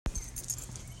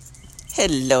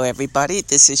Hello, everybody.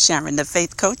 This is Sharon, the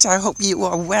Faith Coach. I hope you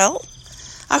are well.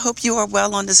 I hope you are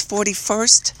well on this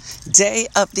 41st day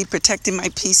of the Protecting My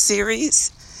Peace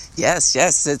series. Yes,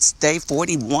 it's day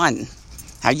 41.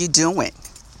 How you doing?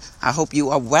 I hope you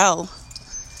are well.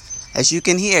 As you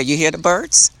can hear, you hear the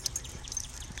birds?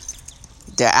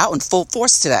 They're out in full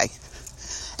force today.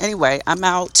 Anyway, I'm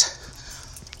out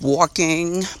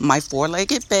walking my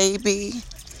four-legged baby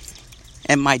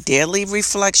and my daily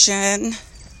reflection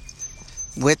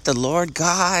with the Lord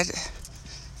God,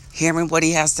 hearing what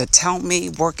He has to tell me,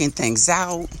 working things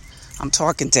out. I'm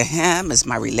talking to Him. It's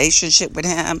my relationship with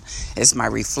Him. It's my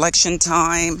reflection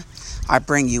time. I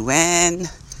bring you in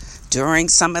during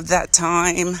some of that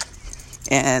time,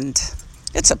 and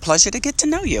it's a pleasure to get to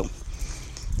know you.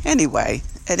 Anyway,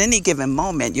 at any given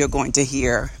moment, you're going to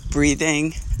hear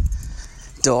breathing,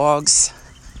 dogs,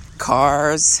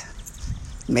 cars,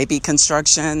 maybe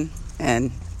construction,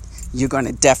 and you're going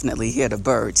to definitely hear the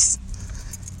birds.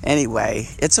 Anyway,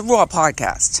 it's a raw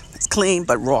podcast. It's clean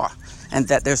but raw, and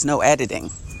that there's no editing.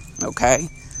 Okay?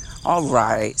 All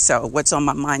right. So what's on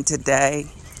my mind today?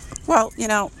 Well,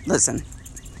 listen.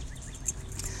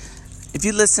 If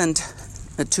you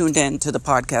tuned in to the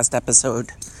podcast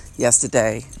episode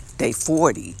yesterday, day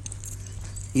 40,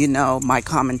 my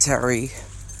commentary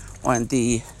on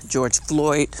the George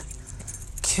Floyd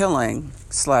killing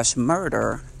 /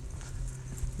 murder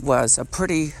was a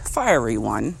pretty fiery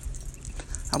one.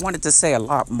 I wanted to say a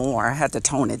lot more. I had to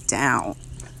tone it down.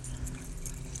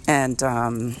 And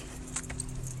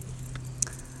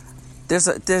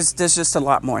there's just a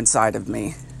lot more inside of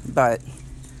me. But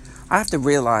I have to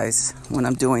realize when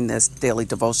I'm doing this daily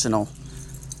devotional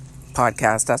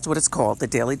podcast, that's what it's called, the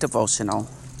daily devotional,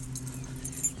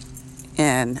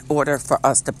 in order for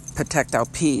us to protect our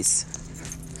peace,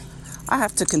 I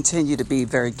have to continue to be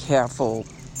very careful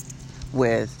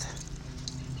with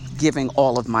giving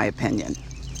all of my opinion.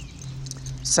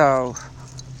 So,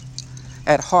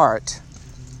 at heart,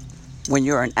 when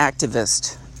you're an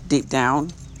activist deep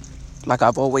down, like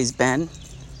I've always been,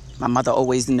 my mother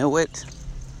always knew it,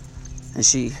 and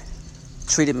she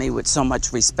treated me with so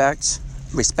much respect.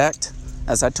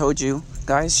 As I told you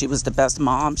guys, she was the best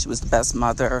mom, she was the best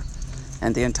mother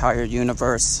in the entire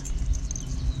universe.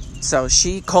 So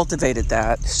she cultivated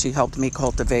that. She helped me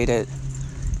cultivate it.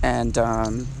 And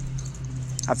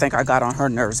I think I got on her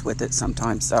nerves with it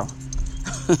sometimes. So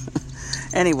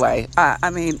anyway,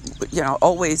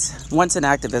 always, once an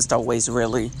activist, always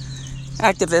really.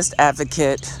 Activist,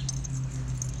 advocate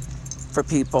for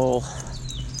people.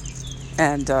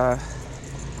 And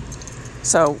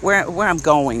so where I'm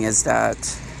going is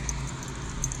that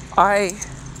I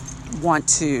want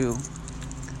to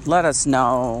let us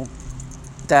know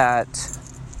that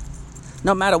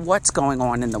no matter what's going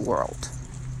on in the world,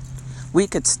 we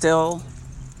could still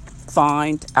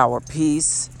find our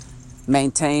peace,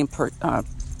 maintain,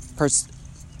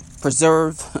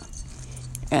 preserve,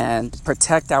 and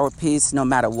protect our peace no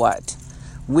matter what.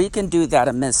 We can do that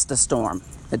amidst the storm.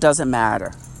 It doesn't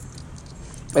matter.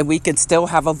 And we can still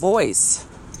have a voice.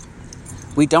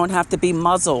 We don't have to be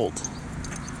muzzled.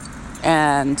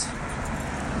 And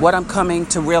what I'm coming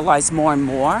to realize more and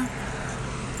more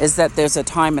is that there's a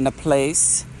time and a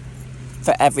place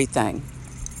for everything.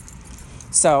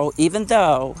 So even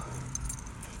though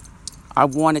I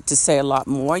wanted to say a lot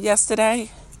more yesterday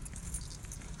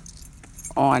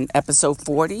on episode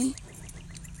 40,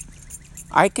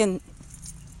 I can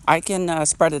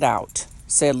spread it out.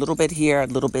 Say a little bit here, a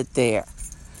little bit there.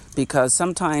 Because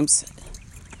sometimes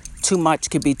too much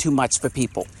could be too much for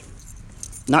people.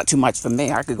 Not too much for me.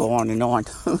 I could go on and on.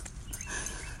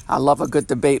 I love a good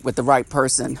debate with the right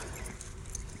person.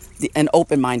 An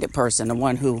open-minded person, the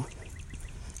one who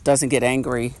doesn't get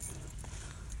angry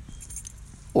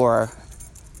or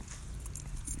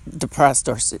depressed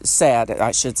or sad,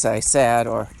 I should say, sad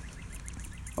or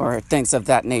things of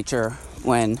that nature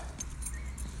when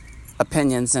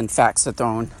opinions and facts are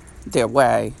thrown their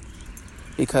way.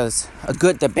 Because a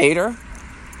good debater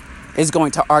is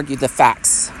going to argue the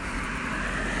facts.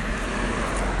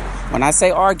 When I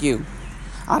say argue,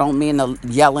 I don't mean a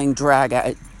yelling,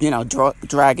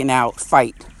 dragging out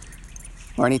fight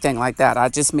or anything like that. I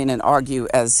just mean an argue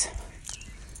as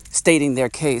stating their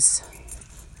case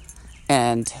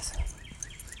and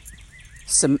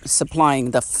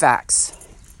supplying the facts,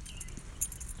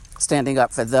 standing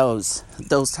up for those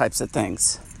types of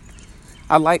things.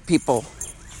 I like people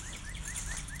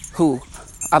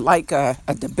I like a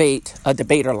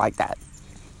debater like that.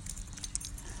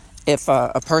 If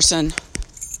a person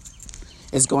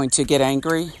is going to get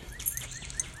angry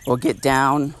or get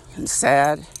down and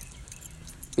sad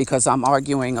because I'm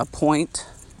arguing a point,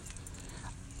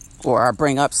 or I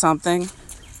bring up something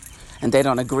and they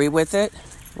don't agree with it,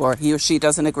 or he or she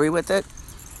doesn't agree with it,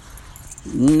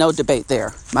 no debate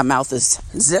there. My mouth is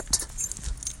zipped,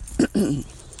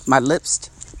 my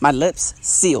lips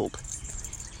sealed.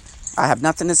 I have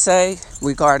nothing to say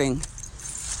regarding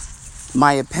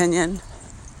my opinion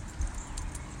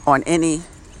on any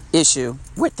issue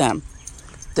with them.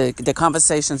 The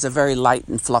conversations are very light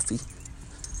and fluffy.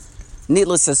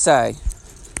 Needless to say,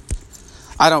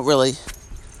 I don't really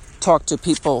talk to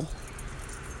people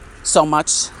so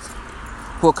much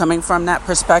who are coming from that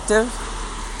perspective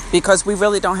because we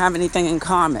really don't have anything in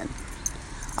common.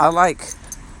 I like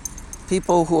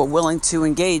people who are willing to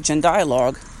engage in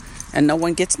dialogue and no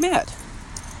one gets mad.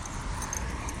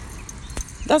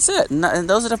 That's it. And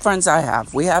those are the friends I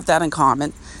have. We have that in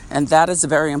common, and that is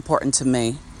very important to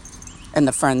me and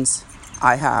the friends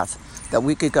I have, that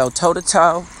we could go toe to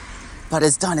toe, but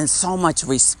it's done in so much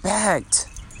respect.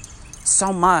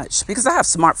 So much. Because I have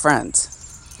smart friends.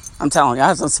 I'm telling you, I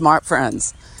have some smart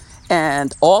friends.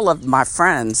 And all of my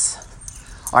friends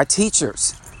are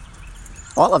teachers.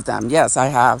 All of them. Yes, I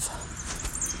have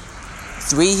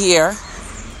 3 here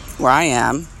where I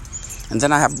am. And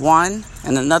then I have 1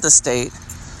 in another state.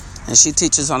 And she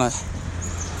teaches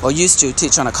used to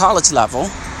teach on a college level.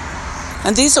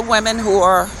 And these are women who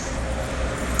are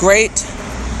great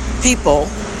people,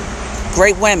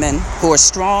 great women who are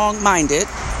strong-minded,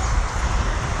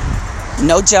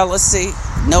 no jealousy,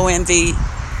 no envy,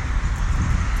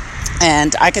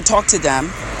 and I can talk to them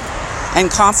in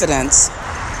confidence,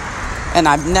 and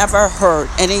I've never heard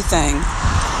anything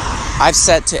I've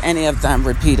said to any of them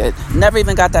repeated. Never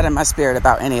even got that in my spirit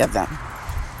about any of them.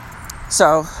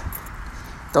 So,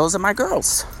 those are my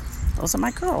girls. Those are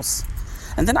my girls.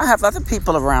 And then I have other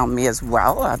people around me as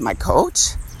well. I have my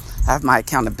coach. I have my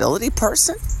accountability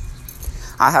person.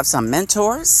 I have some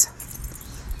mentors.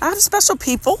 I have special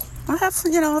people. I have,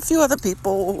 a few other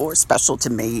people who are special to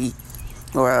me,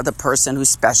 or other person who's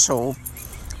special.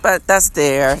 But that's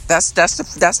there.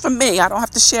 That's for me. I don't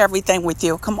have to share everything with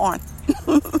you. Come on.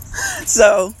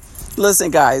 So,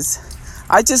 listen, guys.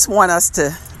 I just want us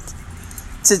to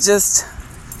just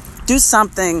do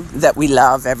something that we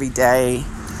love every day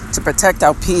to protect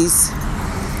our peace.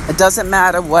 It doesn't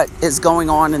matter what is going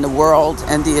on in the world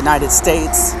and the United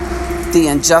States, the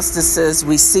injustices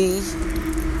we see.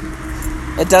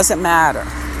 It doesn't matter.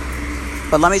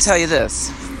 But let me tell you this.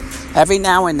 Every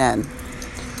now and then,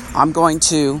 I'm going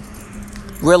to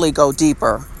really go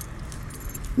deeper.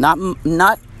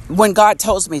 Not when God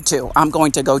tells me to. I'm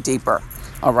going to go deeper.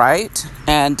 All right?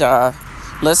 And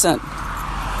listen,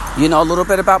 you know a little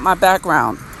bit about my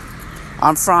background.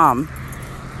 I'm from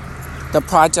the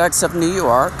projects of New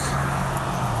York.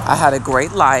 I had a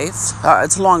great life.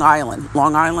 It's Long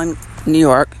Island, New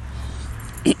York.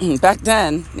 Back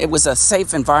then, it was a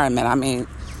safe environment. I mean,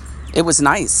 it was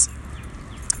nice.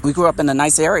 We grew up in a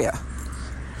nice area.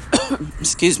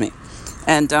 Excuse me.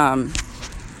 And I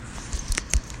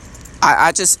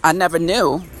never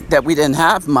knew that we didn't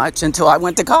have much until I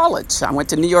went to college. I went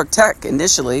to New York Tech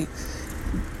initially,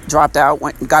 dropped out,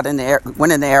 went in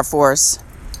the Air Force,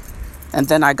 and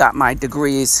then I got my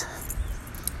degrees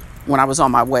when I was on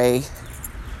my way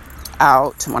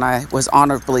out, when I was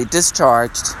honorably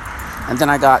discharged. And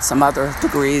then I got some other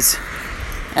degrees,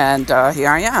 and here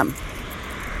I am.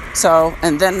 So,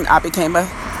 and then I became a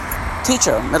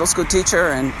teacher, middle school teacher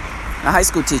and a high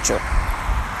school teacher.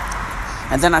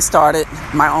 And then I started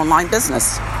my online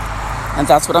business, and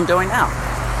that's what I'm doing now.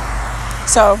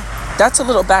 So that's a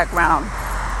little background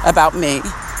about me.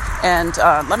 And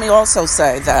let me also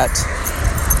say that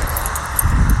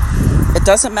it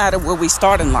doesn't matter where we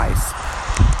start in life.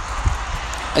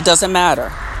 It doesn't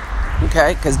matter.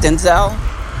 Okay, because Denzel,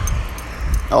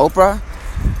 Oprah,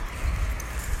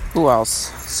 who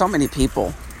else? So many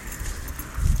people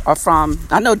are from,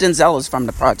 I know Denzel is from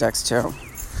the projects too.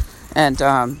 And,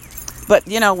 but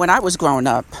when I was growing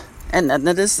up, and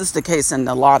this is the case in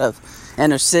a lot of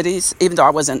inner cities, even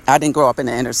though I didn't grow up in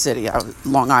the inner city. I was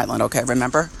Long Island, okay,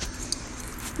 remember?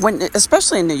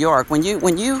 Especially in New York, when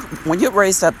you're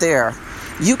raised up there,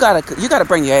 you gotta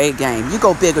bring your A game. You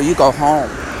go big or you go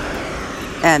home.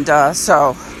 And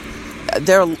so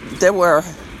there were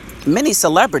many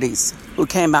celebrities who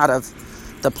came out of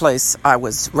the place I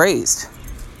was raised.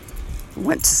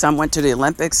 Some went to the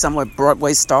Olympics, some were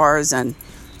Broadway stars, and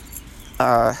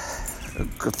a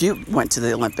few went to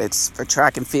the Olympics for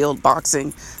track and field,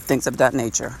 boxing, things of that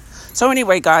nature. So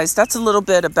anyway, guys, that's a little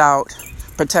bit about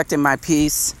protecting my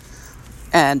peace.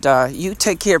 And you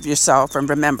take care of yourself. And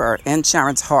remember,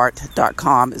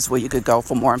 InSharon'sHeart.com is where you could go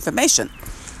for more information.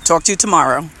 Talk to you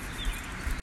tomorrow.